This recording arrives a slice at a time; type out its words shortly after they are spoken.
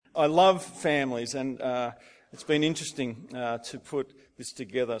I love families, and it's been interesting to put this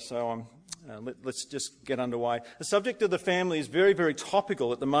together, so let's just get underway. The subject of the family is very, very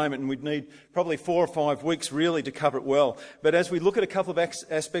topical at the moment, and we'd need probably 4 or 5 weeks really to cover it well. But as we look at a couple of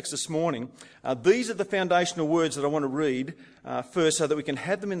aspects this morning, these are the foundational words that I want to read first so that we can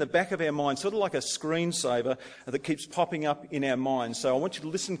have them in the back of our mind, sort of like a screensaver that keeps popping up in our minds. So I want you to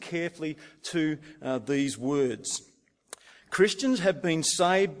listen carefully to these words. Christians have been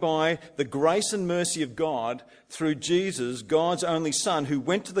saved by the grace and mercy of God through Jesus, God's only Son, who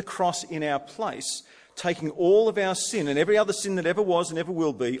went to the cross in our place, taking all of our sin and every other sin that ever was and ever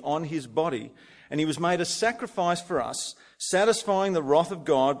will be on his body. And he was made a sacrifice for us, satisfying the wrath of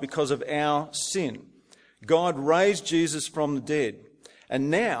God because of our sin. God raised Jesus from the dead.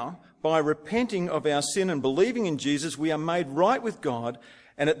 And now, by repenting of our sin and believing in Jesus, we are made right with God.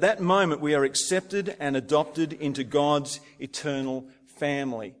 And at that moment, we are accepted and adopted into God's eternal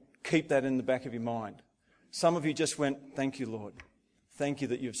family. Keep that in the back of your mind. Some of you just went, "Thank you, Lord. Thank you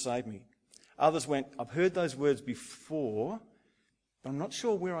that you've saved me." Others went, "I've heard those words before, but I'm not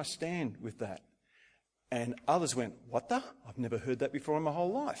sure where I stand with that." And others went, "What the? I've never heard that before in my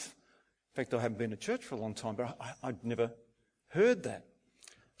whole life. In fact, I haven't been to church for a long time, but I'd never heard that."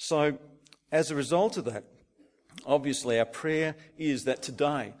 So, as a result of that, obviously, our prayer is that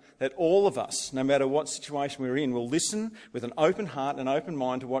today, that all of us, no matter what situation we're in, will listen with an open heart and an open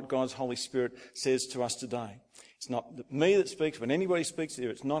mind to what God's Holy Spirit says to us today. It's not me that speaks. When anybody speaks here,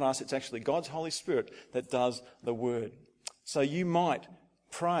 it's not us. It's actually God's Holy Spirit that does the word. So you might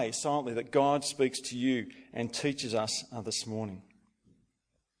pray silently that God speaks to you and teaches us this morning.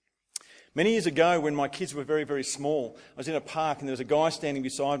 Many years ago, when my kids were very, very small, I was in a park and there was a guy standing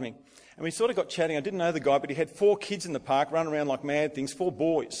beside me. And we sort of got chatting. I didn't know the guy, but he had 4 kids in the park running around like mad things, 4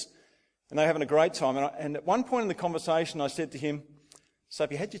 boys. And they were having a great time. And at one point in the conversation, I said to him, "So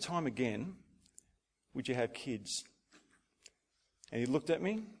if you had your time again, would you have kids?" And he looked at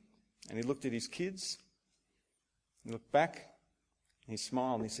me, and he looked at his kids, and he looked back, and he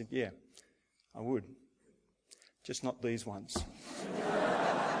smiled, and he said, "Yeah, I would. Just not these ones."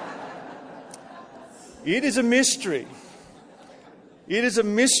 It is a mystery. It is a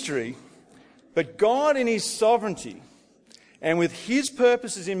mystery, but God in his sovereignty and with his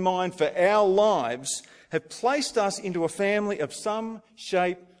purposes in mind for our lives have placed us into a family of some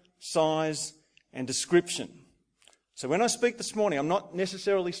shape, size and description. So when I speak this morning, I'm not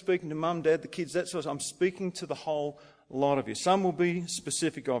necessarily speaking to mum, dad, the kids, that sort of. I'm speaking to the whole lot of you. Some will be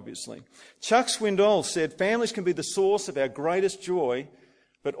specific, obviously. Chuck Swindoll said, "Families can be the source of our greatest joy,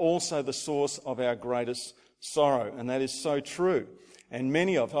 but also the source of our greatest sorrow." And that is so true. And I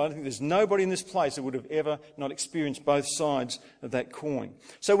don't think there's nobody in this place that would have ever not experienced both sides of that coin.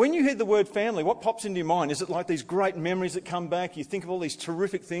 So when you hear the word family, what pops into your mind? Is it like these great memories that come back? You think of all these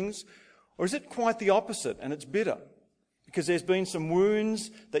terrific things? Or is it quite the opposite and it's bitter? Because there's been some wounds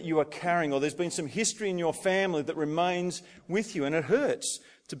that you are carrying, or there's been some history in your family that remains with you, and it hurts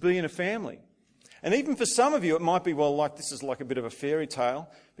to be in a family. And even for some of you, it might be, well, like this is like a bit of a fairy tale,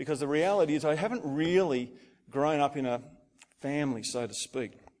 because the reality is I haven't really grown up in a family, so to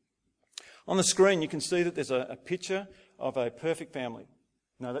speak. On the screen, you can see that there's a picture of a perfect family.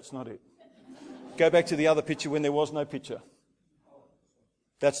 No, that's not it. Go back to the other picture when there was no picture.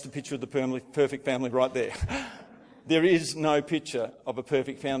 That's the picture of the perfect family right there. There is no picture of a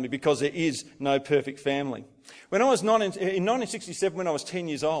perfect family because there is no perfect family. When I was in 1967, when I was 10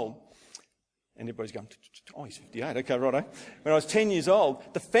 years old, and everybody's going, "Oh, he's 58, okay, righto." When I was 10 years old,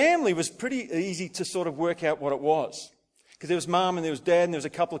 the family was pretty easy to sort of work out what it was. Because there was mum and there was dad and there was a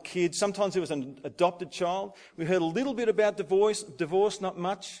couple of kids. Sometimes there was an adopted child. We heard a little bit about divorce, not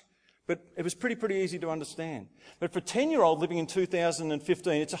much, but it was pretty easy to understand. But for a 10-year-old living in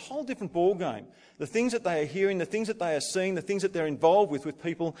 2015, it's a whole different ballgame. The things that they are hearing, the things that they are seeing, the things that they're involved with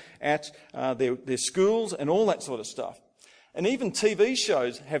people at their schools and all that sort of stuff. And even TV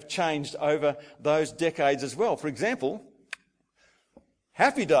shows have changed over those decades as well. For example,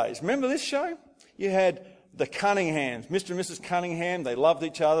 Happy Days. Remember this show? You had the Cunninghams, Mr. and Mrs. Cunningham. They loved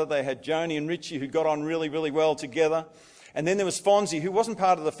each other. They had Joni and Richie, who got on really, really well together. And then there was Fonzie, who wasn't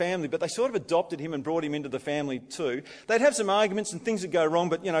part of the family, but they sort of adopted him and brought him into the family too. They'd have some arguments and things would go wrong,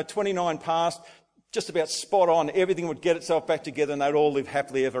 but 29 passed, just about spot on. Everything would get itself back together and they'd all live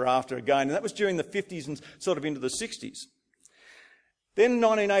happily ever after again. And that was during the 50s and sort of into the 60s. Then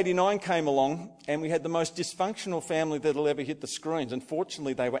 1989 came along and we had the most dysfunctional family that'll ever hit the screens.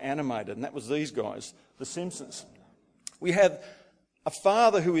 Unfortunately, they were animated, and that was these guys, The Simpsons. We have a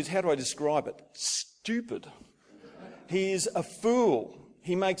father who is, how do I describe it? Stupid. He is a fool.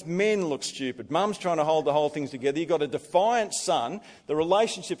 He makes men look stupid. Mum's trying to hold the whole thing together. You've got a defiant son. The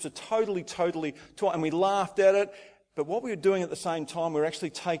relationships are totally torn, and we laughed at it. But what we were doing at the same time, we were actually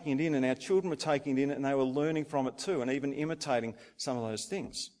taking it in, and our children were taking it in, and they were learning from it too, and even imitating some of those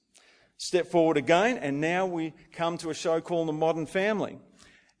things. Step forward again, and now we come to a show called The Modern Family.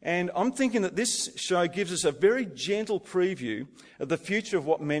 And I'm thinking that this show gives us a very gentle preview of the future of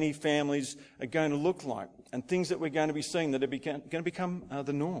what many families are going to look like, and things that we're going to be seeing that are going to become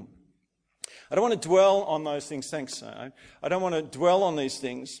the norm. I don't want to dwell on those things. Thanks. I don't want to dwell on these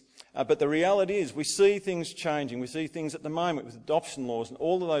things. But the reality is we see things changing. We see things at the moment with adoption laws and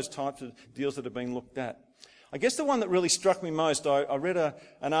all of those types of deals that are being looked at. I guess the one that really struck me most, I read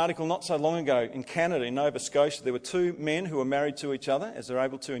an article not so long ago in Canada, in Nova Scotia. There were two men who were married to each other, as they're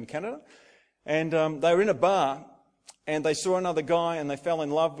able to in Canada. And they were in a bar, and they saw another guy, and they fell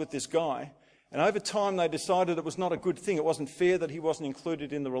in love with this guy. And over time, they decided it was not a good thing. It wasn't fair that he wasn't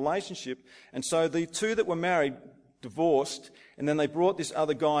included in the relationship. And so the two that were married divorced, and then they brought this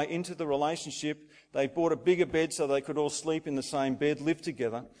other guy into the relationship. They bought a bigger bed so they could all sleep in the same bed, live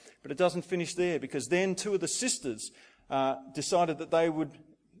together. But it doesn't finish there, because then two of the sisters decided that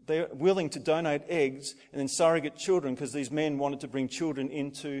they're willing to donate eggs and then surrogate children, because these men wanted to bring children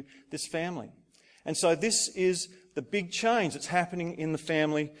into this family. And so this is the big change that's happening in the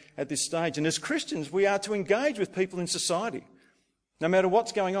family at this stage. And as Christians, we are to engage with people in society. No matter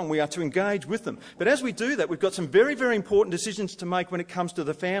what's going on, we are to engage with them. But as we do that, we've got some very, very important decisions to make when it comes to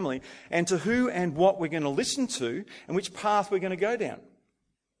the family, and to who and what we're going to listen to and which path we're going to go down.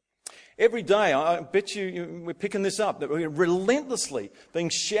 Every day, I bet you we're picking this up, that we're relentlessly being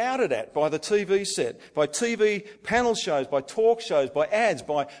shouted at by the TV set, by TV panel shows, by talk shows, by ads,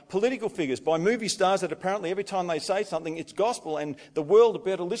 by political figures, by movie stars that apparently every time they say something, it's gospel, and the world had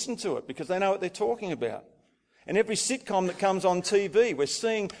better listen to it because they know what they're talking about. And every sitcom that comes on TV, we're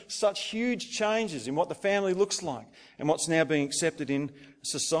seeing such huge changes in what the family looks like and what's now being accepted in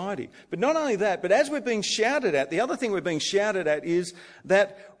society. But not only that, but as we're being shouted at, the other thing we're being shouted at is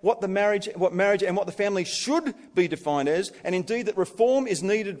that what marriage and what the family should be defined as, and indeed that reform is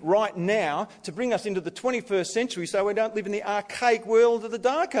needed right now to bring us into the 21st century so we don't live in the archaic world of the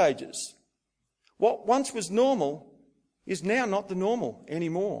Dark Ages. What once was normal is now not the normal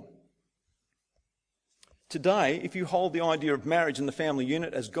anymore. Today, if you hold the idea of marriage and the family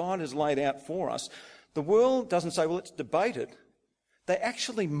unit as God has laid out for us, the world doesn't say, well, let's debate it. They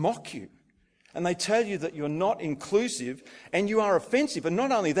actually mock you. And they tell you that you're not inclusive and you are offensive. And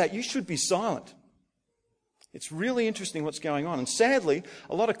not only that, you should be silent. It's really interesting what's going on. And sadly,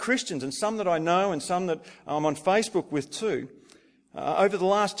 a lot of Christians, and some that I know and some that I'm on Facebook with too, over the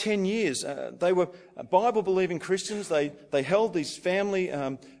last 10 years, they were Bible-believing Christians. They held these family,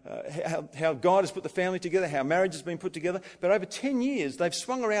 how God has put the family together, how marriage has been put together. But over 10 years, they've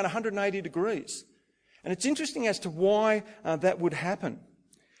swung around 180 degrees. And it's interesting as to why that would happen.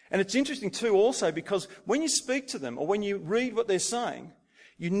 And it's interesting too also because when you speak to them or when you read what they're saying,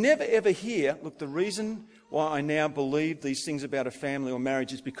 you never ever hear, look, the reason why I now believe these things about a family or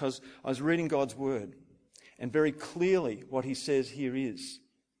marriage is because I was reading God's Word. And very clearly what he says here is,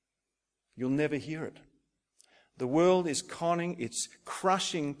 you'll never hear it. The world is conning, it's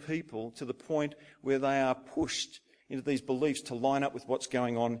crushing people to the point where they are pushed into these beliefs to line up with what's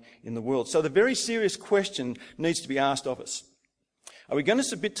going on in the world. So the very serious question needs to be asked of us. Are we going to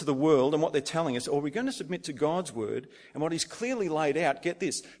submit to the world and what they're telling us, or are we going to submit to God's Word and what he's clearly laid out, get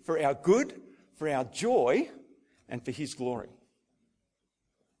this, for our good, for our joy, and for his glory?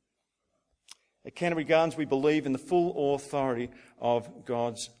 At Canterbury Gardens, we believe in the full authority of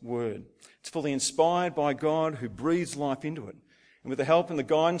God's Word. It's fully inspired by God who breathes life into it. And with the help and the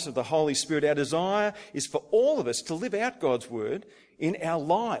guidance of the Holy Spirit, our desire is for all of us to live out God's Word in our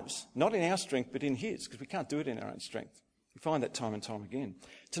lives, not in our strength, but in his, because we can't do it in our own strength. We find that time and time again.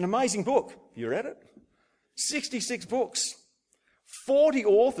 It's an amazing book. You read it? 66 books. 40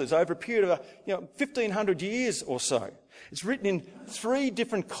 authors over a period of 1,500 years or so. It's written in 3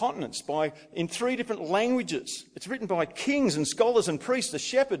 different continents, in 3 different languages. It's written by kings and scholars and priests, a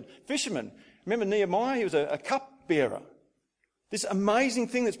shepherd, fisherman. Remember Nehemiah? He was a cupbearer. This amazing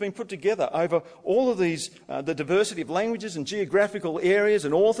thing that's been put together over all of these, the diversity of languages and geographical areas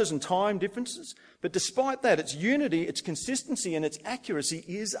and authors and time differences. But despite that, its unity, its consistency and its accuracy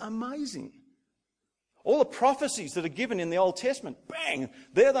is amazing. All the prophecies that are given in the Old Testament, bang,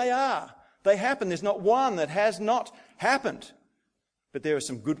 there they are. They happen. There's not one that has not happened. But there are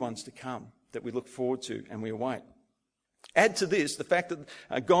some good ones to come that we look forward to and we await. Add to this the fact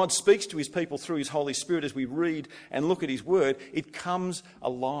that God speaks to his people through his Holy Spirit as we read and look at his word. It comes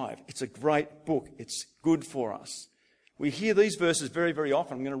alive. It's a great book. It's good for us. We hear these verses very, very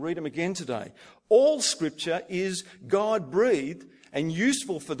often. I'm going to read them again today. All Scripture is God-breathed and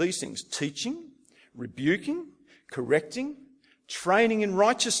useful for these things: teaching, rebuking, correcting, training in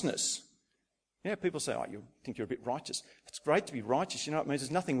righteousness. Yeah, people say, oh, you think you're a bit righteous. It's great to be righteous. You know what it means?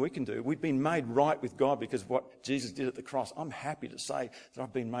 There's nothing we can do. We've been made right with God because of what Jesus did at the cross. I'm happy to say that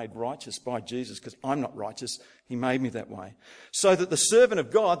I've been made righteous by Jesus because I'm not righteous. He made me that way. So that the servant of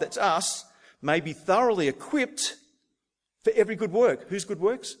God, that's us, may be thoroughly equipped for every good work. Whose good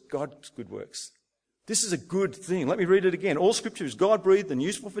works? God's good works. This is a good thing. Let me read it again. All Scripture is God-breathed and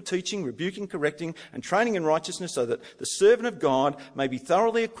useful for teaching, rebuking, correcting, and training in righteousness, so that the servant of God may be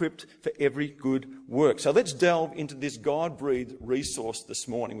thoroughly equipped for every good work. So let's delve into this God-breathed resource this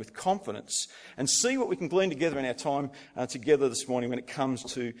morning with confidence and see what we can glean together in our time together this morning when it comes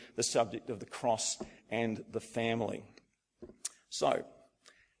to the subject of the cross and the family. So,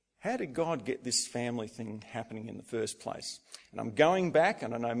 how did God get this family thing happening in the first place? And I'm going back,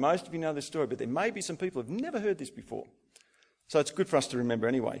 and I know most of you know this story, but there may be some people who have never heard this before. So it's good for us to remember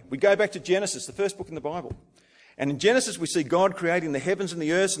anyway. We go back to Genesis, the first book in the Bible. And in Genesis, we see God creating the heavens and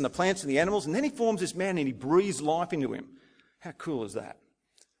the earth and the plants and the animals, and then he forms this man and he breathes life into him. How cool is that?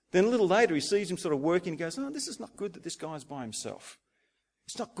 Then a little later, he sees him sort of working and goes, oh, this is not good that this guy's by himself.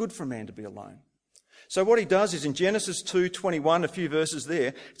 It's not good for a man to be alone. So what he does is in Genesis 2:21, a few verses there,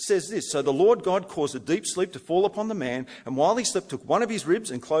 it says this: So the Lord God caused a deep sleep to fall upon the man, and while he slept took one of his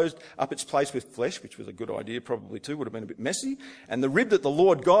ribs and closed up its place with flesh, which was a good idea probably too, would have been a bit messy. And the rib that the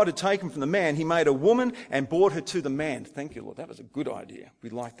Lord God had taken from the man, he made a woman and brought her to the man. Thank you, Lord. That was a good idea. We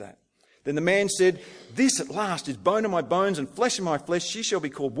like that. Then the man said, this at last is bone of my bones and flesh of my flesh. She shall be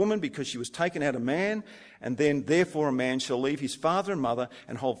called woman because she was taken out of man. And then therefore a man shall leave his father and mother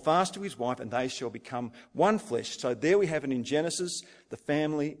and hold fast to his wife, and they shall become one flesh. So there we have it in Genesis. The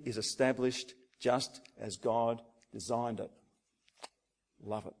family is established just as God designed it.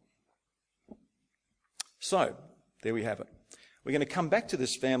 Love it. So there we have it. We're going to come back to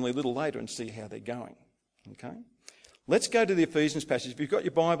this family a little later and see how they're going. Okay? Let's go to the Ephesians passage. If you've got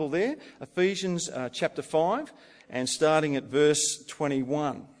your Bible there, Ephesians chapter 5, and starting at verse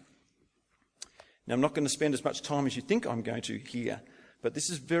 21. Now, I'm not going to spend as much time as you think I'm going to here, but this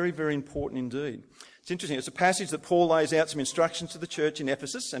is very, very important indeed. It's interesting. It's a passage that Paul lays out some instructions to the church in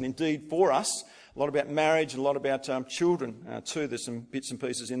Ephesus, and indeed for us, a lot about marriage and a lot about children too. There's some bits and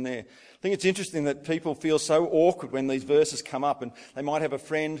pieces in there. I think it's interesting that people feel so awkward when these verses come up, and they might have a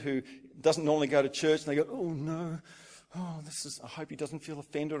friend who doesn't normally go to church, and they go, oh no, I hope he doesn't feel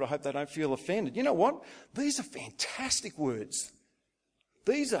offended, or I hope they don't feel offended. You know what? These are fantastic words.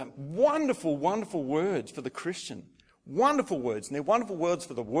 These are wonderful, wonderful words for the Christian. Wonderful words. And they're wonderful words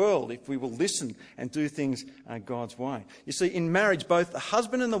for the world if we will listen and do things God's way. You see, in marriage, both the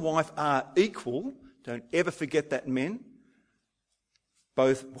husband and the wife are equal. Don't ever forget that, men.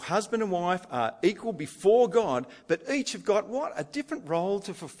 Both husband and wife are equal before God, but each have got what? A different role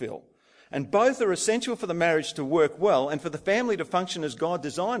to fulfill. And both are essential for the marriage to work well and for the family to function as God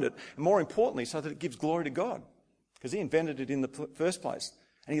designed it, and more importantly, so that it gives glory to God, because he invented it in the first place.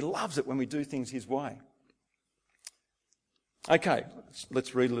 And he loves it when we do things his way. Okay,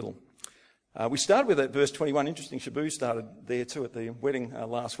 let's read a little. We started with that verse 21. Interesting, Shabu started there too at the wedding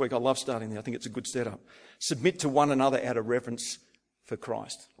last week. I love starting there. I think it's a good setup. Submit to one another out of reverence for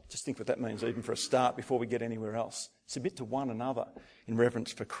Christ. Just think what that means, even for a start, before we get anywhere else. Submit to one another in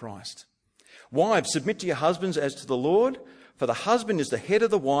reverence for Christ. Wives, submit to your husbands as to the Lord, for the husband is the head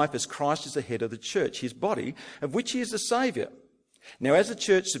of the wife as Christ is the head of the church, his body, of which he is the Saviour. Now as the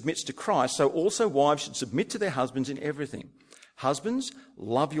church submits to Christ, so also wives should submit to their husbands in everything. Husbands,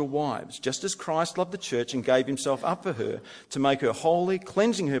 love your wives, just as Christ loved the church and gave himself up for her, to make her holy,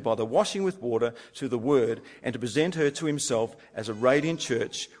 cleansing her by the washing with water to the word, and to present her to himself as a radiant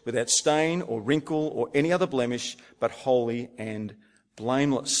church, without stain or wrinkle or any other blemish, but holy and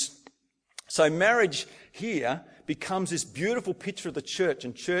blameless. So marriage here becomes this beautiful picture of the church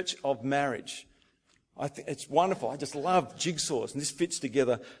and church of marriage. I think it's wonderful. I just love jigsaws, and this fits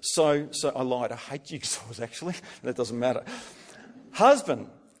together so. I lied. I hate jigsaws, actually. That doesn't matter. Husband,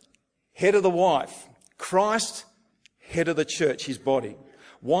 head of the wife. Christ, head of the church, his body.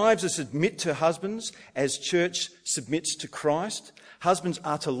 Wives are to submit to husbands as church submits to Christ. Husbands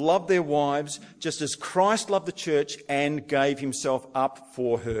are to love their wives just as Christ loved the church and gave himself up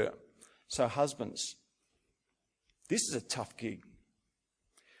for her. So husbands, this is a tough gig.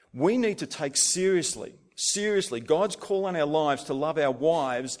 We need to take seriously God's call on our lives to love our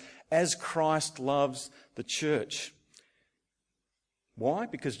wives as Christ loves the church. Why?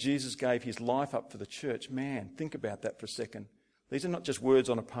 Because Jesus gave his life up for the church. Man, think about that for a second. These are not just words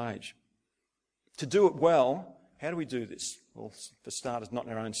on a page. To do it well, How do we do this? Well, for starters, not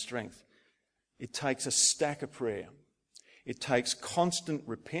in our own strength. It takes a stack of prayer. It takes constant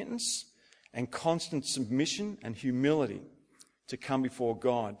repentance and constant submission and humility to come before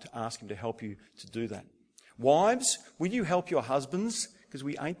God to ask him to help you to do that. Wives, will you help your husbands? Because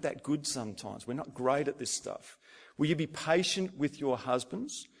we ain't that good sometimes. We're not great at this stuff. Will you be patient with your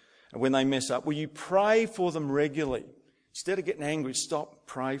husbands when they mess up? Will you pray for them regularly? Instead of getting angry, stop,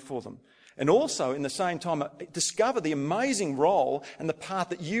 pray for them. And also, in the same time, discover the amazing role and the part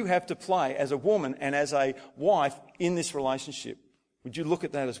that you have to play as a woman and as a wife in this relationship. Would you look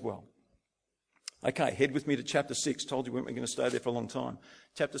at that as well? Okay, head with me to chapter 6. Told you we weren't going to stay there for a long time.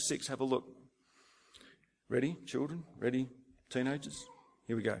 Chapter 6, have a look. Ready, children? Ready, teenagers?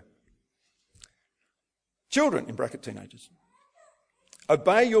 Here we go. Children, in bracket teenagers,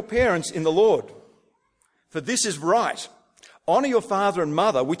 obey your parents in the Lord, for this is right. Honour your father and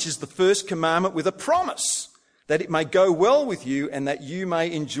mother, which is the first commandment, with a promise that it may go well with you and that you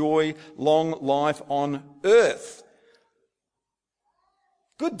may enjoy long life on earth.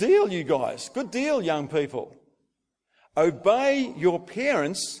 Good deal, you guys. Good deal, young people. Obey your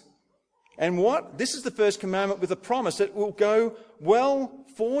parents. And what? This is the first commandment with a promise that it will go well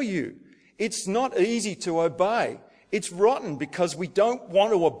for you. It's not easy to obey. It's rotten because we don't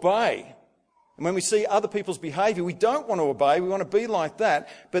want to obey. And when we see other people's behaviour, we don't want to obey. We want to be like that.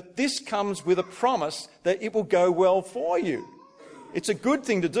 But this comes with a promise that it will go well for you. It's a good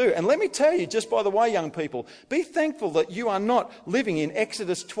thing to do. And let me tell you, just by the way, young people, be thankful that you are not living in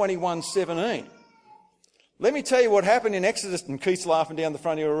Exodus 21:17. Let me tell you what happened in Exodus, and Keith's laughing down the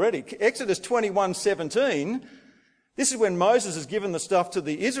front here already. Exodus 21:17, this is when Moses has given the stuff to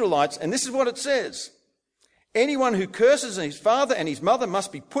the Israelites, and this is what it says. Anyone who curses his father and his mother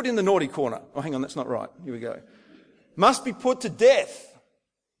must be put in the naughty corner. Oh, hang on, that's not right. Here we go. Must be put to death.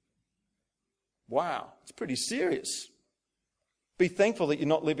 Wow, it's pretty serious. Be thankful that you're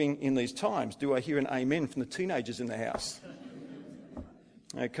not living in these times. Do I hear an amen from the teenagers in the house?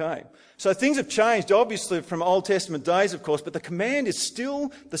 Okay. So things have changed, obviously, from Old Testament days, of course, but the command is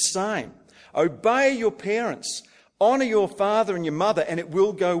still the same. Obey your parents. Honour your father and your mother, and it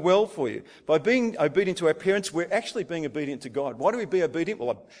will go well for you. By being obedient to our parents, we're actually being obedient to God. Why do we be obedient?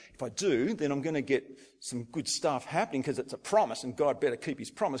 Well, if I do, then I'm going to get some good stuff happening because it's a promise, and God better keep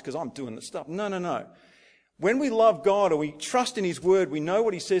his promise because I'm doing the stuff. No. When we love God or we trust in his word, we know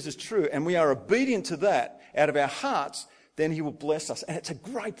what he says is true, and we are obedient to that out of our hearts, then he will bless us. And it's a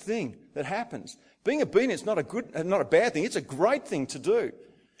great thing that happens. Being obedient is not a bad thing. It's a great thing to do.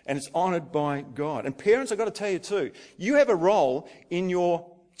 And it's honoured by God. And parents, I've got to tell you too, you have a role in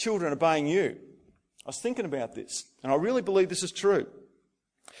your children obeying you. I was thinking about this, and I really believe this is true.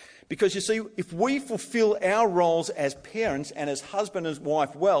 Because you see, if we fulfil our roles as parents and as husband and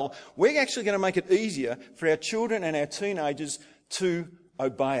wife well, we're actually going to make it easier for our children and our teenagers to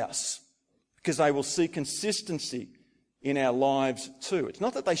obey us. Because they will see consistency in our lives too. It's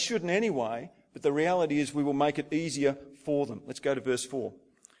not that they shouldn't anyway, but the reality is we will make it easier for them. Let's go to verse 4.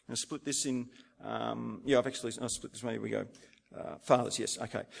 I'm going to split this in, I'll split this one. Here we go. Fathers, yes,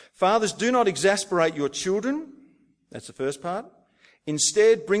 okay. Fathers, do not exasperate your children. That's the first part.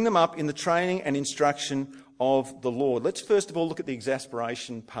 Instead, bring them up in the training and instruction of the Lord. Let's first of all look at the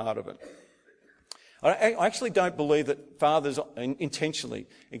exasperation part of it. I actually don't believe that fathers intentionally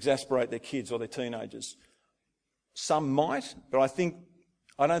exasperate their kids or their teenagers. Some might, but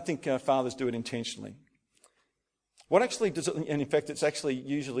I don't think fathers do it intentionally. What actually does it, and in fact it's actually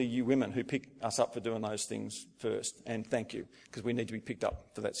usually you women who pick us up for doing those things first, and thank you, because we need to be picked up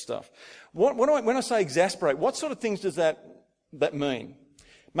for that stuff. When I say exasperate, what sort of things does that mean?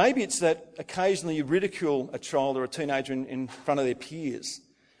 Maybe it's that occasionally you ridicule a child or a teenager in front of their peers,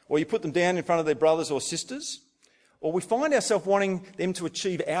 or you put them down in front of their brothers or sisters, or we find ourselves wanting them to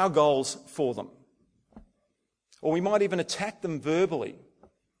achieve our goals for them. Or we might even attack them verbally,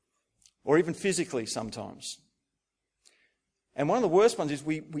 or even physically sometimes. And one of the worst ones is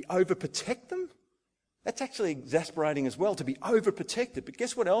we overprotect them. That's actually exasperating as well, to be overprotected. But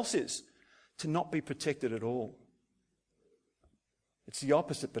guess what else is? To not be protected at all. It's the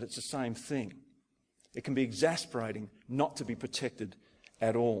opposite, but it's the same thing. It can be exasperating not to be protected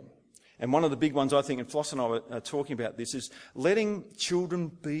at all. And one of the big ones, I think, and Floss and I were talking about this, is letting children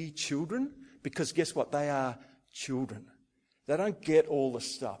be children, because guess what? They are children. They don't get all the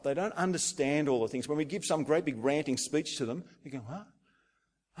stuff. They don't understand all the things. When we give some great big ranting speech to them, they go, huh?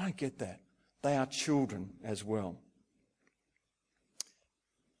 I don't get that. They are children as well.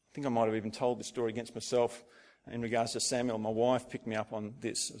 I think I might have even told this story against myself in regards to Samuel. My wife picked me up on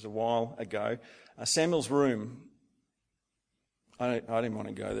this. It was a while ago. Samuel's room. I didn't want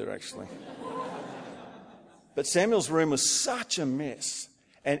to go there, actually. But Samuel's room was such a mess.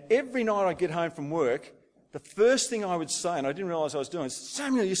 And every night I get home from work, the first thing I would say, and I didn't realise I was doing, is,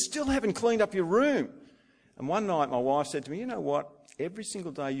 Samuel, you still haven't cleaned up your room. And one night my wife said to me, you know what? Every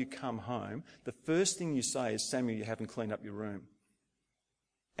single day you come home, the first thing you say is, Samuel, you haven't cleaned up your room.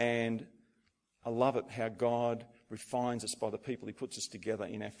 And I love it how God refines us by the people he puts us together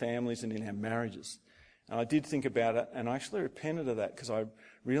in our families and in our marriages. And I did think about it, and I actually repented of that because I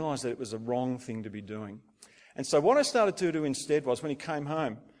realised that it was a wrong thing to be doing. And so what I started to do instead was, when he came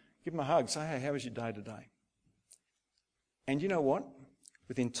home, give him a hug, say, hey, how was your day today? And you know what?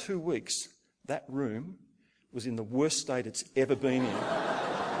 Within 2 weeks, that room was in the worst state it's ever been in.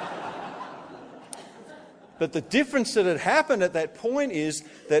 But the difference that had happened at that point is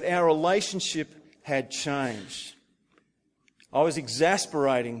that our relationship had changed. I was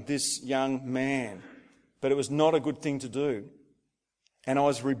exasperating this young man, but it was not a good thing to do. And I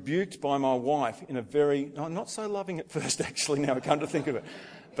was rebuked by my wife in a very, not so loving at first actually, now I come to think of it,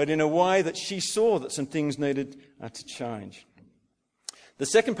 but in a way that she saw that some things needed to change. The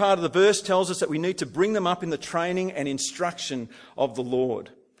second part of the verse tells us that we need to bring them up in the training and instruction of the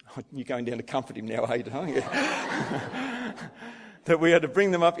Lord. You're going down to comfort him now, aren't you? That we are to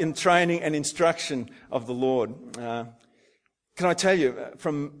bring them up in training and instruction of the Lord. Can I tell you,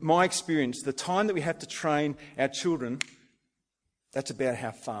 from my experience, the time that we have to train our children, that's about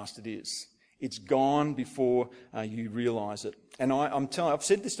how fast it is. It's gone before you realise it. And I'm telling you, I've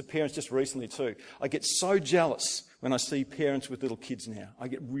said this to parents just recently too. I get so jealous when I see parents with little kids now. I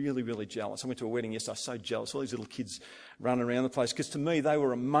get really, really jealous. I went to a wedding yesterday. I was so jealous. All these little kids running around the place. Because to me, they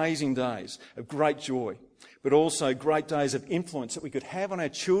were amazing days of great joy, but also great days of influence that we could have on our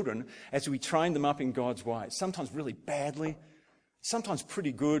children as we trained them up in God's way. Sometimes really badly, sometimes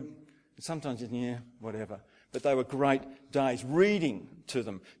pretty good, sometimes, yeah, whatever. But they were great days, reading to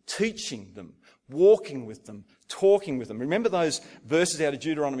them, teaching them, walking with them, talking with them. Remember those verses out of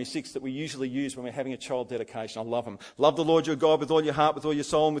Deuteronomy 6 that we usually use when we're having a child dedication? I love them. Love the Lord your God with all your heart, with all your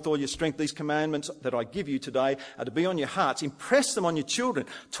soul, and with all your strength. These commandments that I give you today are to be on your hearts. Impress them on your children.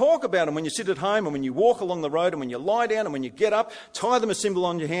 Talk about them when you sit at home and when you walk along the road and when you lie down and when you get up. Tie them a symbol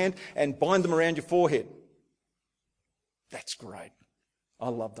on your hand and bind them around your forehead. That's great. I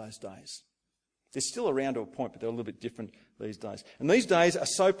love those days. They're still around to a point, but they're a little bit different these days. And these days are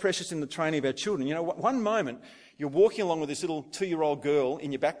so precious in the training of our children. You know, one moment you're walking along with this little 2-year-old girl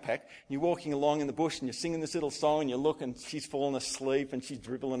in your backpack, and you're walking along in the bush and you're singing this little song and you look and she's fallen asleep and she's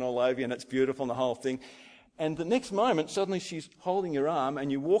dribbling all over you and it's beautiful and the whole thing. And the next moment, suddenly she's holding your arm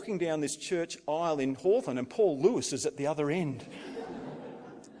and you're walking down this church aisle in Hawthorne and Paul Lewis is at the other end.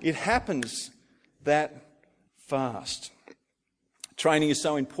 It happens that fast. Training is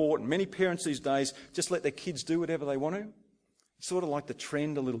so important. Many parents these days just let their kids do whatever they want to. It's sort of like the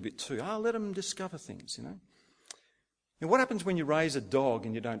trend a little bit too. Let them discover things, you know. Now, what happens when you raise a dog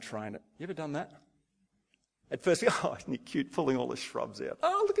and you don't train it? You ever done that? At first, isn't he cute, pulling all the shrubs out?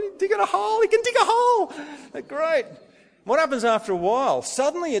 Oh, look at him digging a hole. He can dig a hole. That's great. What happens after a while?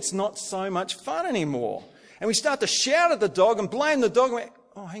 Suddenly it's not so much fun anymore. And we start to shout at the dog and blame the dog.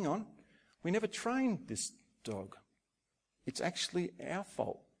 Oh, hang on. We never trained this dog. It's actually our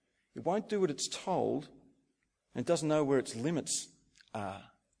fault. It won't do what it's told and it doesn't know where its limits are.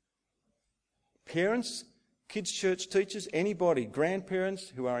 Parents, kids' church teachers, anybody, grandparents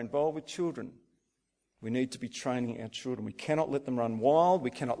who are involved with children, we need to be training our children. We cannot let them run wild.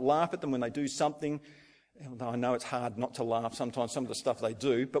 We cannot laugh at them when they do something. Although I know it's hard not to laugh sometimes, some of the stuff they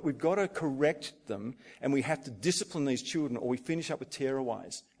do, but we've got to correct them and we have to discipline these children or we finish up with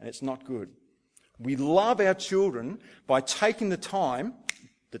tearaways and it's not good. We love our children by taking the time,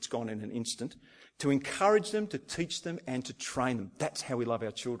 that's gone in an instant, to encourage them, to teach them and to train them. That's how we love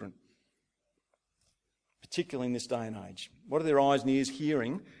our children. Particularly in this day and age. What are their eyes and ears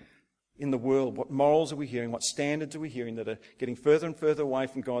hearing in the world? What morals are we hearing? What standards are we hearing that are getting further and further away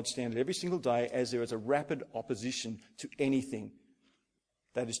from God's standard every single day as there is a rapid opposition to anything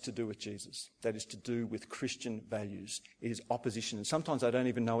that is to do with Jesus. That is to do with Christian values. It is opposition. And sometimes they don't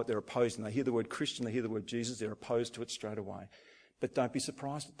even know what they're opposing. They hear the word Christian, they hear the word Jesus, they're opposed to it straight away. But don't be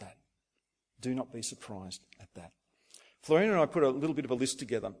surprised at that. Do not be surprised at that. Florina and I put a little bit of a list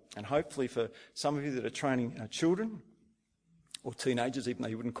together. And hopefully for some of you that are training children or teenagers, even though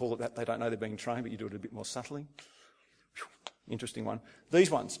you wouldn't call it that, they don't know they're being trained, but you do it a bit more subtly. Interesting one. These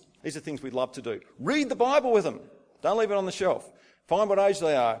are things we'd love to do. Read the Bible with them. Don't leave it on the shelf. Find what age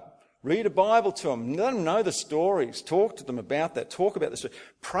they are. Read a Bible to them. Let them know the stories. Talk to them about that. Talk about the story.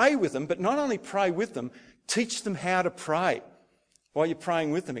 Pray with them, but not only pray with them, teach them how to pray while you're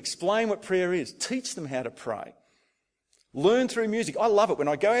praying with them. Explain what prayer is. Teach them how to pray. Learn through music. I love it. When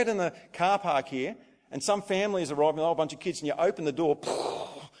I go out in the car park here and some family has arrived with a whole bunch of kids, and you open the door,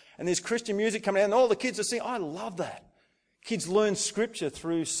 and there's Christian music coming out, and all the kids are singing. I love that. Kids learn scripture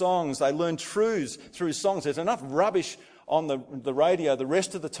through songs. They learn truths through songs. There's enough rubbish on the radio the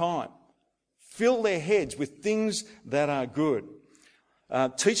rest of the time. Fill their heads with things that are good.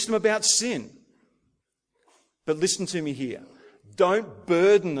 Teach them about sin. But listen to me here. Don't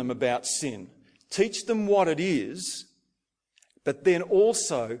burden them about sin. Teach them what it is, but then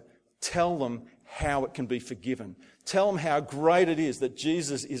also tell them how it can be forgiven. Tell them how great it is that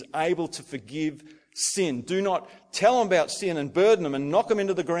Jesus is able to forgive sin. Do not tell them about sin and burden them and knock them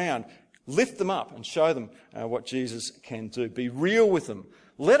into the ground. Lift them up and show them what Jesus can do. Be real with them.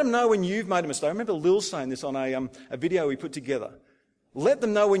 Let them know when you've made a mistake. I remember Lil saying this on a video we put together. Let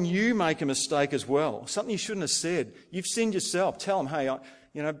them know when you make a mistake as well. Something you shouldn't have said. You've sinned yourself. Tell them, hey,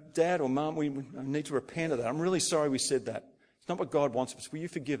 Dad or Mum, we need to repent of that. I'm really sorry we said that. It's not what God wants of us. Will you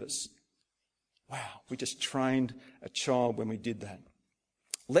forgive us? Wow, we just trained a child when we did that.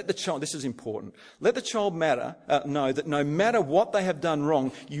 Let the child, this is important, let the child know that no matter what they have done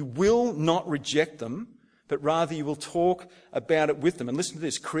wrong, you will not reject them, but rather you will talk about it with them. And listen to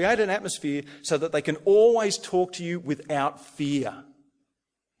this, create an atmosphere so that they can always talk to you without fear.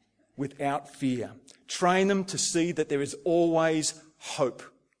 Without fear. Train them to see that there is always hope.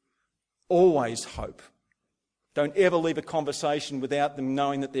 Always hope. Don't ever leave a conversation without them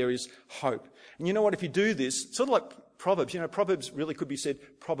knowing that there is hope. And you know what, if you do this, sort of like Proverbs, Proverbs really could be said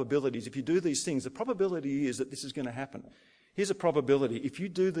probabilities. If you do these things, the probability is that this is going to happen. Here's a probability. If you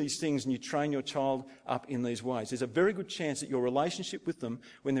do these things and you train your child up in these ways, there's a very good chance that your relationship with them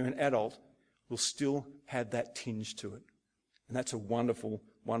when they're an adult will still have that tinge to it. And that's a wonderful,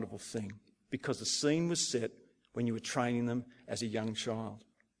 wonderful thing, because the scene was set when you were training them as a young child.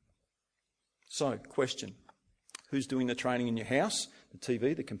 So, question. Who's doing the training in your house? The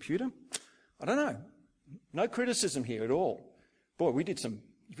TV, the computer? I don't know. No criticism here at all. Boy, we did some,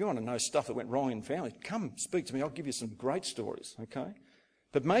 if you want to know stuff that went wrong in family, come speak to me. I'll give you some great stories, okay?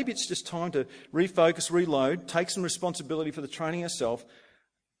 But maybe it's just time to refocus, reload, take some responsibility for the training ourselves,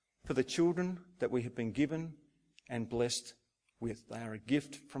 for the children that we have been given and blessed with. They are a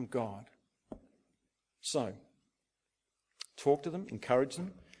gift from God. So, talk to them, encourage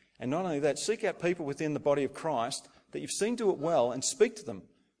them, and not only that, seek out people within the body of Christ that you've seen do it well and speak to them.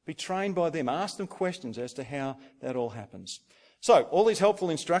 Be trained by them. Ask them questions as to how that all happens. So, all these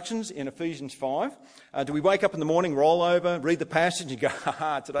helpful instructions in Ephesians 5. Do we wake up in the morning, roll over, read the passage and go,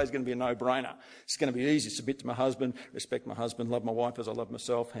 today's going to be a no-brainer. It's going to be easy. Submit to my husband, respect my husband, love my wife as I love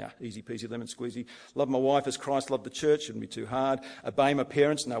myself. Yeah, easy peasy, lemon squeezy. Love my wife as Christ loved the church. Shouldn't be too hard. Obey my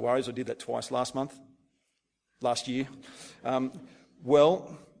parents. No worries. I did that twice last year.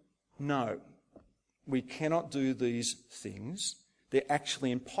 Well, no. We cannot do these things. They're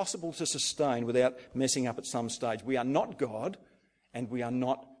actually impossible to sustain without messing up at some stage. We are not God, and we are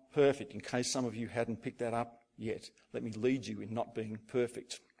not perfect. In case some of you hadn't picked that up yet, let me lead you in not being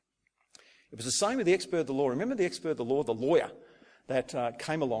perfect. It was the same with the expert of the law. Remember the expert of the law, the lawyer that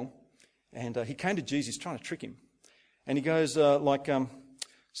came along, and he came to Jesus trying to trick him. And he goes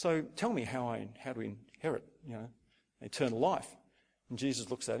so tell me how to inherit, eternal life. And Jesus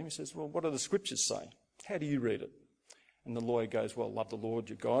looks at him and says, well, what do the scriptures say? How do you read it? And the lawyer goes, well, love the Lord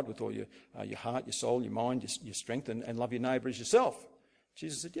your God with all your heart, your soul, your mind, your strength, and love your neighbour as yourself.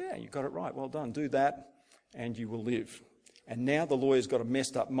 Jesus said, yeah, you got it right. Well done. Do that and you will live. And now the lawyer's got a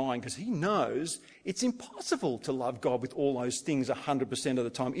messed up mind because he knows it's impossible to love God with all those things 100% of the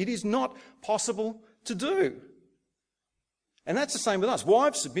time. It is not possible to do. And that's the same with us.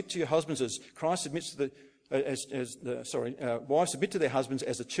 Wives, submit to your husbands as Christ submits to wives, submit to their husbands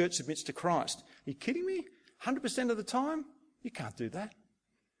as the church submits to Christ. Are you kidding me? 100% of the time? You can't do that.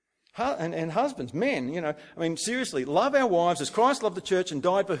 And husbands, men, seriously, love our wives as Christ loved the church and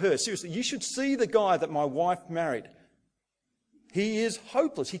died for her. Seriously, you should see the guy that my wife married. He is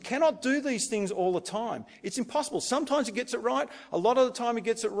hopeless. He cannot do these things all the time. It's impossible. Sometimes he gets it right. A lot of the time he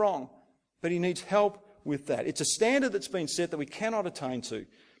gets it wrong. But he needs help with that. It's a standard that's been set that we cannot attain to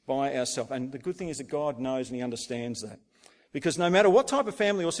by ourselves. And the good thing is that God knows and he understands that. Because no matter what type of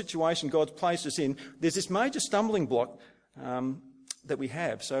family or situation God's placed us in, there's this major stumbling block that we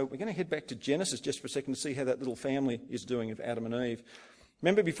have. So we're going to head back to Genesis just for a second to see how that little family is doing of Adam and Eve.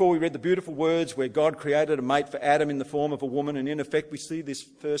 Remember before we read the beautiful words where God created a mate for Adam in the form of a woman, and in effect we see this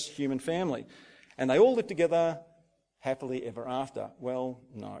first human family. And they all live together happily ever after. Well,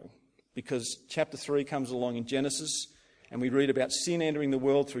 no. Because chapter 3 comes along in Genesis, and we read about sin entering the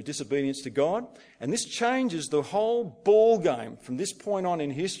world through disobedience to God. And this changes the whole ball game from this point on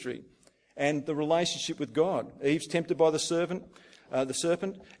in history and the relationship with God. Eve's tempted by the serpent. the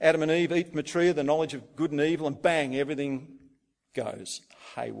serpent. Adam and Eve eat from a tree of the knowledge of good and evil, and bang, everything goes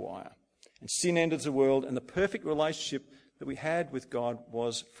haywire. And sin enters the world, and the perfect relationship that we had with God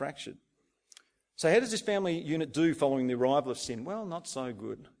was fractured. So how does this family unit do following the arrival of sin? Well, not so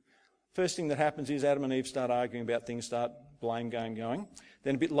good. First thing that happens is Adam and Eve start arguing about things, start blame going.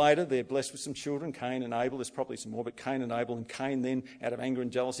 Then a bit later, they're blessed with some children, Cain and Abel. There's probably some more, but Cain and Abel. And Cain then, out of anger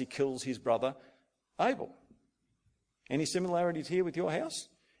and jealousy, kills his brother Abel. Any similarities here with your house?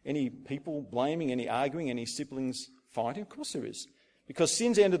 Any people blaming, any arguing, any siblings fighting? Of course there is. Because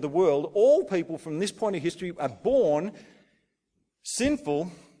sin's entered the world, all people from this point of history are born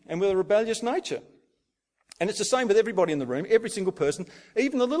sinful and with a rebellious nature. And it's the same with everybody in the room, every single person,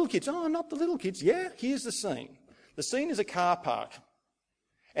 even the little kids. Oh, not the little kids. Yeah, here's the scene. The scene is a car park.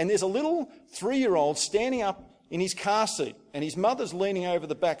 And there's a little 3-year-old standing up in his car seat, and his mother's leaning over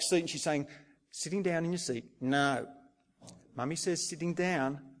the back seat, and she's saying, "Sitting down in your seat?" "No." "Mummy says sitting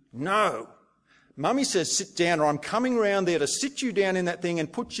down." "No." "Mummy says sit down, or I'm coming round there to sit you down in that thing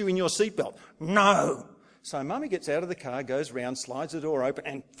and put you in your seatbelt." "No." So Mummy gets out of the car, goes round, slides the door open,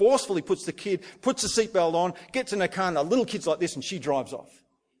 and forcefully puts the seatbelt on, gets in her car, and the little kid's like this, and she drives off.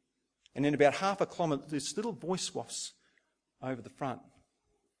 And in about half a kilometre, this little voice wafts over the front.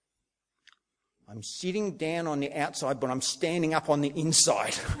 "I'm sitting down on the outside, but I'm standing up on the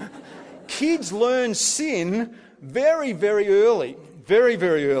inside." Kids learn sin very, very early. Very,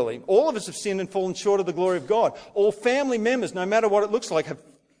 very early. All of us have sinned and fallen short of the glory of God. All family members, no matter what it looks like, have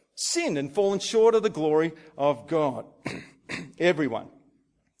sinned and fallen short of the glory of God. Everyone.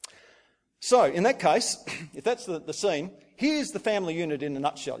 So, in that case, if that's the scene, here's the family unit in a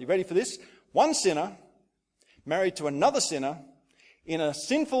nutshell. You ready for this? One sinner married to another sinner in a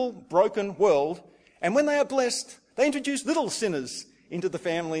sinful, broken world, and when they are blessed, they introduce little sinners into the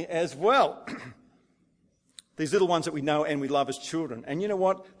family as well. These little ones that we know and we love as children. And you know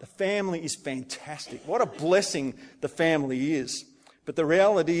what? The family is fantastic. What a blessing the family is. But the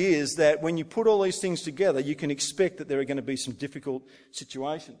reality is that when you put all these things together, you can expect that there are going to be some difficult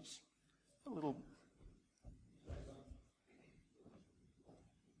situations.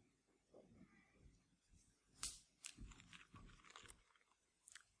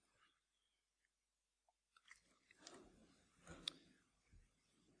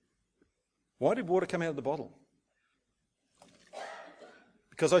 Why did water come out of the bottle?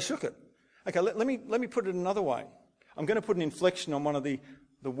 Because I shook it. Okay, let me put it another way. I'm going to put an inflection on one of the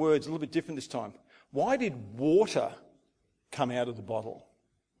words, a little bit different this time. Why did water come out of the bottle?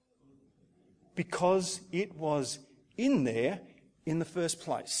 Because it was in there in the first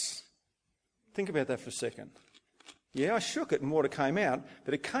place. Think about that for a second. Yeah, I shook it and water came out,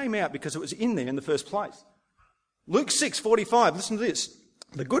 but it came out because it was in there in the first place. Luke 6:45, listen to this.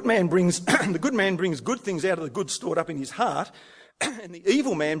 The good man brings good things out of the good stored up in his heart, and the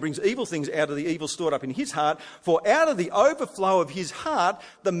evil man brings evil things out of the evil stored up in his heart. For out of the overflow of his heart,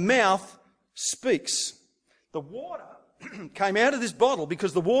 the mouth speaks. The water came out of this bottle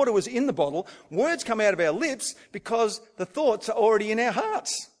because the water was in the bottle. Words come out of our lips because the thoughts are already in our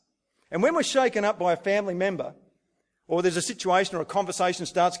hearts. And when we're shaken up by a family member, or there's a situation or a conversation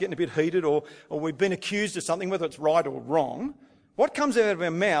starts getting a bit heated, or we've been accused of something, whether it's right or wrong, what comes out of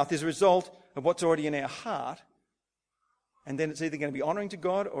our mouth is a result of what's already in our heart. And then it's either going to be honouring to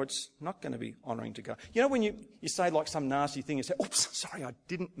God or it's not going to be honouring to God. You know, when you say like some nasty thing, you say, "Oops, sorry, I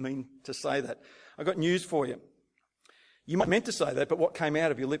didn't mean to say that." I've got news for you. You might meant to say that, but what came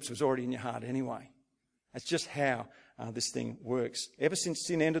out of your lips was already in your heart anyway. That's just how this thing works. Ever since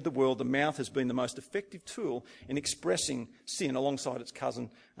sin entered the world, the mouth has been the most effective tool in expressing sin alongside its cousin,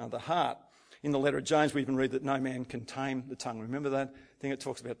 the heart. In the letter of James, we even read that no man can tame the tongue. Remember that thing that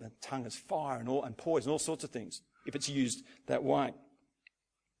talks about the tongue as fire and poison, all sorts of things, if it's used that way.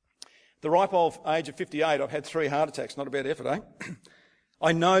 The ripe old age of 58, I've had 3 heart attacks, not a bad effort, eh?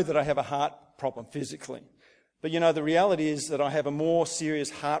 I know that I have a heart problem physically. But you know, the reality is that I have a more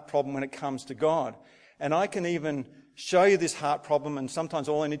serious heart problem when it comes to God. And I can even show you this heart problem, and sometimes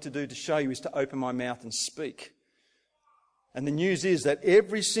all I need to do to show you is to open my mouth and speak. And the news is that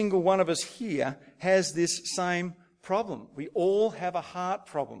every single one of us here has this same problem. We all have a heart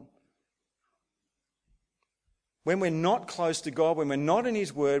problem. When we're not close to God, when we're not in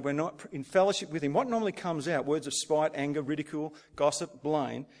His Word, we're not in fellowship with Him, what normally comes out? Words of spite, anger, ridicule, gossip,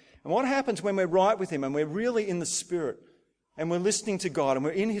 blame. And what happens when we're right with Him and we're really in the Spirit and we're listening to God and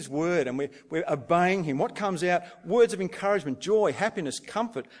we're in His Word and we're obeying Him? What comes out? Words of encouragement, joy, happiness,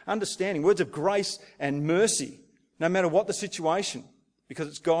 comfort, understanding, words of grace and mercy, no matter what the situation, because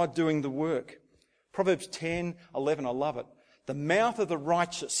it's God doing the work. Proverbs 10:11, I love it. The mouth of the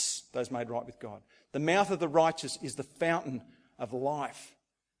righteous, those made right with God, the mouth of the righteous is the fountain of life.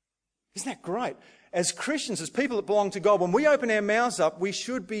 Isn't that great? As Christians, as people that belong to God, when we open our mouths up, we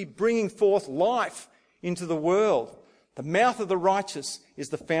should be bringing forth life into the world. The mouth of the righteous is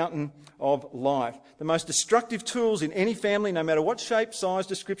the fountain of life. The most destructive tools in any family, no matter what shape, size,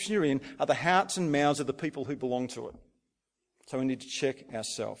 description you're in, are the hearts and mouths of the people who belong to it. So we need to check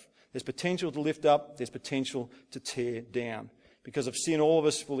ourselves. There's potential to lift up, there's potential to tear down. Because of sin, all of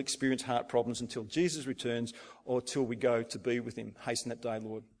us will experience heart problems until Jesus returns or till we go to be with him. Hasten that day,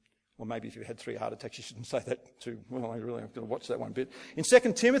 Lord. Or maybe if you had 3 heart attacks, you shouldn't say that too. Well, I really have to watch that one bit. In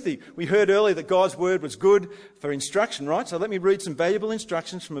 2 Timothy, we heard earlier that God's word was good for instruction, right? So let me read some valuable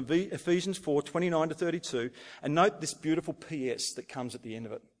instructions from Ephesians 4, 29 to 32. And note this beautiful PS that comes at the end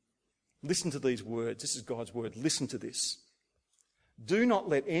of it. Listen to these words. This is God's word. Listen to this. Do not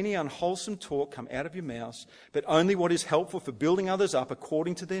let any unwholesome talk come out of your mouths, but only what is helpful for building others up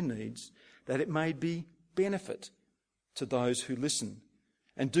according to their needs, that it may be benefit to those who listen.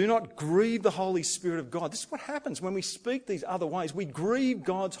 And do not grieve the Holy Spirit of God. This is what happens when we speak these other ways. We grieve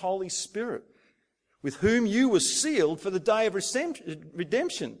God's Holy Spirit, with whom you were sealed for the day of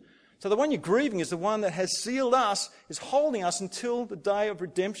redemption. So the one you're grieving is the one that has sealed us, is holding us until the day of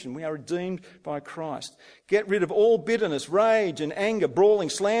redemption. We are redeemed by Christ. Get rid of all bitterness, rage and anger, brawling,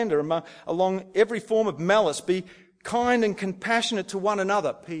 slander, along every form of malice. Be kind and compassionate to one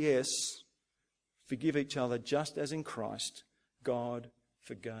another. P.S. Forgive each other just as in Christ God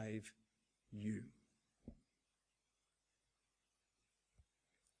forgave you.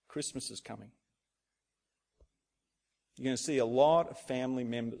 Christmas is coming. You're going to see a lot of family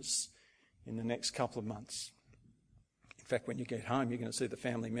members in the next couple of months. In fact, when you get home, you're going to see the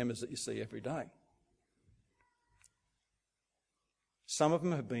family members that you see every day. Some of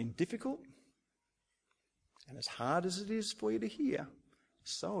them have been difficult, and as hard as it is for you to hear,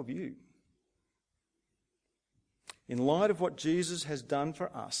 so have you. In light of what Jesus has done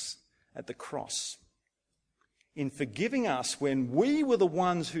for us at the cross, in forgiving us when we were the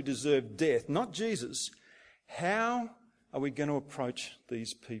ones who deserved death, not Jesus, how are we going to approach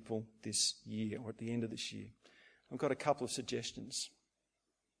these people this year or at the end of this year? I've got a couple of suggestions.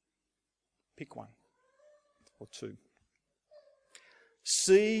 Pick one or two.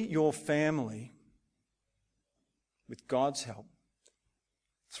 See your family, with God's help,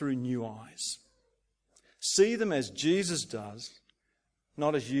 through new eyes. See them as Jesus does,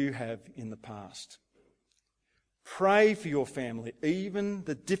 not as you have in the past. Pray for your family, even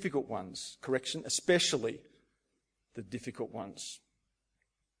the difficult ones. Correction, especially the difficult ones.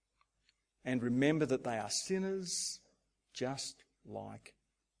 And remember that they are sinners just like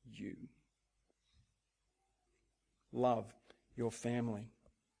you. Love your family.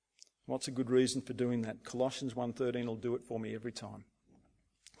 What's a good reason for doing that? Colossians 1:13 will do it for me every time.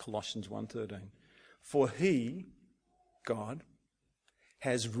 Colossians 1:13. For he, God,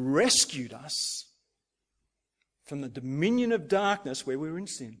 has rescued us from the dominion of darkness where we were in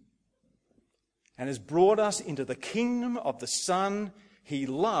sin, and has brought us into the kingdom of the Son he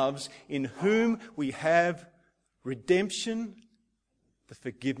loves, in whom we have redemption, the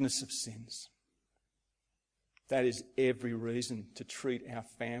forgiveness of sins. That is every reason to treat our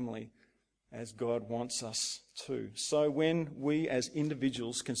family as God wants us to. So when we as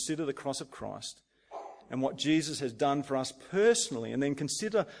individuals consider the cross of Christ and what Jesus has done for us personally, and then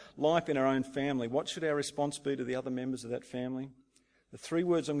consider life in our own family, what should our response be to the other members of that family? The 3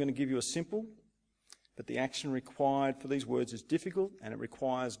 words I'm going to give you are simple, but the action required for these words is difficult, and it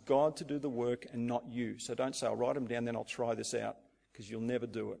requires God to do the work and not you. So don't say, I'll write them down, then I'll try this out, because you'll never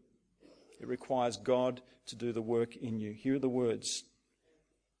do it. It requires God to do the work in you. Here are the words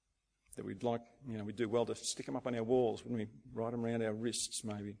that we'd like, we'd do well to stick them up on our walls, wouldn't we? Write them around our wrists,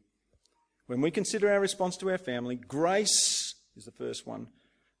 maybe. When we consider our response to our family, grace is the first one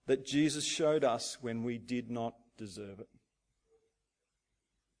that Jesus showed us when we did not deserve it.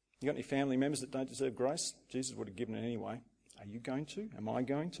 You got any family members that don't deserve grace? Jesus would have given it anyway. Are you going to? Am I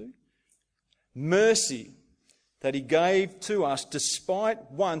going to? Mercy that he gave to us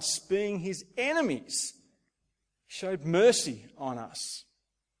despite once being his enemies. He showed mercy on us.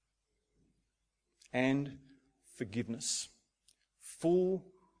 And forgiveness. Full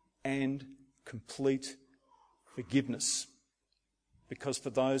and complete forgiveness. Because for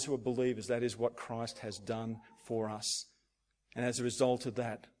those who are believers, that is what Christ has done for us. And as a result of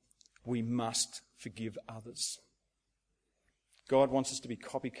that, we must forgive others. God wants us to be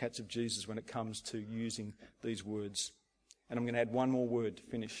copycats of Jesus when it comes to using these words. And I'm going to add one more word to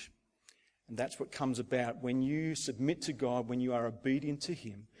finish. And that's what comes about when you submit to God, when you are obedient to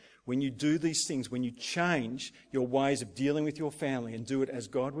him, when you do these things, when you change your ways of dealing with your family and do it as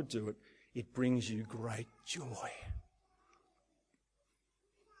God would do it, it brings you great joy.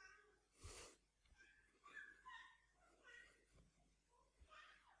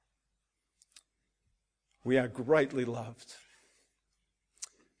 We are greatly loved.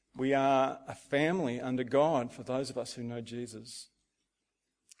 We are a family under God for those of us who know Jesus.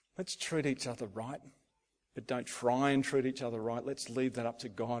 Let's treat each other right, but don't try and treat each other right. Let's leave that up to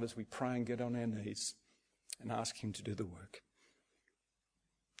God as we pray and get on our knees and ask him to do the work.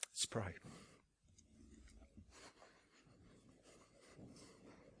 Let's pray.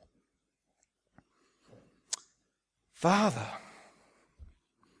 Father,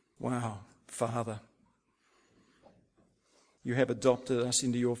 wow, Father, you have adopted us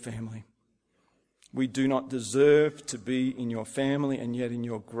into your family. We do not deserve to be in your family, and yet in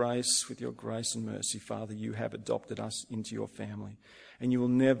your grace, with your grace and mercy, Father, you have adopted us into your family. And you will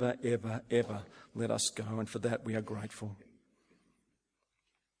never, ever, ever let us go, and for that we are grateful.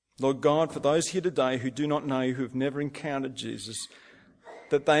 Lord God, for those here today who do not know you, who have never encountered Jesus,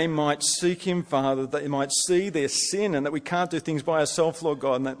 that they might seek him, Father, that they might see their sin and that we can't do things by ourselves, Lord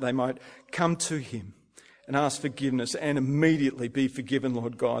God, and that they might come to him and ask forgiveness and immediately be forgiven,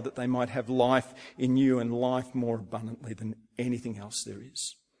 Lord God, that they might have life in you and life more abundantly than anything else there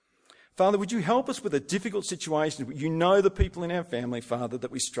is. Father, would you help us with a difficult situation? You know the people in our family, Father,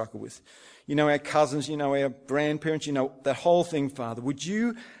 that we struggle with. You know our cousins, you know our grandparents, you know that whole thing, Father. Would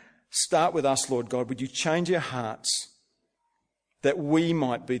you start with us, Lord God? Would you change our hearts that we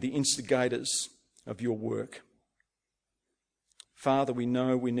might be the instigators of your work? Father, we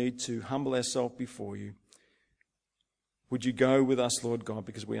know we need to humble ourselves before you. Would you go with us, Lord God,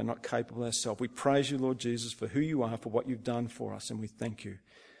 because we are not capable ourselves. We praise you, Lord Jesus, for who you are, for what you've done for us, and we thank you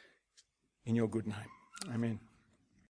in your good name. Amen.